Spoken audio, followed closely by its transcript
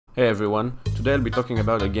Hey everyone, today I'll be talking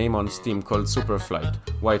about a game on Steam called Superflight,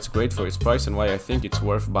 why it's great for its price and why I think it's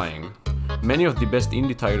worth buying. Many of the best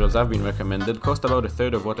indie titles I've been recommended cost about a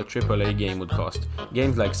third of what a AAA game would cost.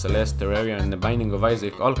 Games like Celeste, Terraria and The Binding of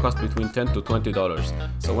Isaac all cost between $10 to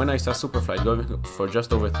 $20, so when I saw Superflight going for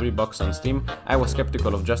just over $3 on Steam, I was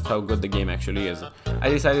skeptical of just how good the game actually is. I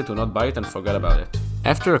decided to not buy it and forgot about it.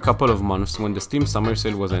 After a couple of months, when the Steam summer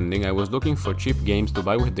sale was ending, I was looking for cheap games to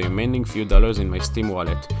buy with the remaining few dollars in my Steam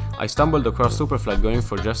wallet. I stumbled across Superflight going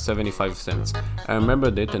for just 75 cents. I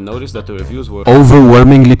remembered it and noticed that the reviews were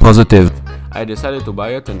overwhelmingly positive. I decided to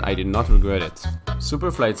buy it and I did not regret it.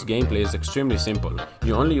 Superflight's gameplay is extremely simple.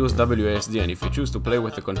 You only use WASD, and if you choose to play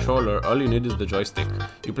with a controller, all you need is the joystick.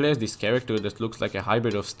 You play as this character that looks like a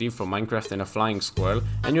hybrid of Steve from Minecraft and a flying squirrel,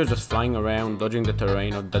 and you're just flying around dodging the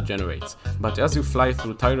terrain that generates. But as you fly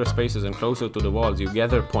through tighter spaces and closer to the walls, you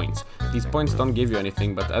gather points. These points don't give you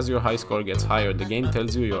anything, but as your high score gets higher, the game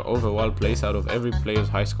tells you your overall place out of every player's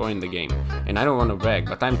high score in the game. And I don't want to brag,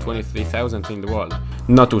 but I'm 23,000th in the world.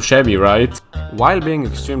 Not too shabby, right? While being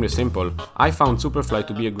extremely simple, I found Superflight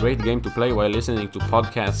to be a great game to play while listening to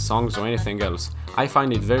podcasts, songs or anything else. I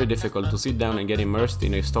find it very difficult to sit down and get immersed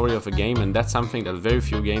in a story of a game, and that's something that very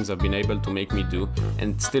few games have been able to make me do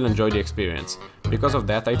and still enjoy the experience. Because of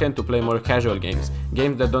that, I tend to play more casual games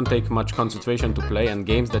that don't take much concentration to play, and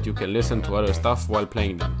games that you can listen to other stuff while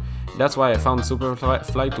playing them. That's why I found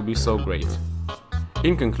Superflight to be so great.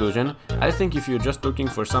 In conclusion, I think if you're just looking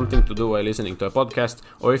for something to do while listening to a podcast,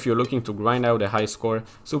 or if you're looking to grind out a high score,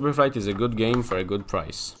 Superflight is a good game for a good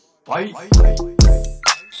price. Bye.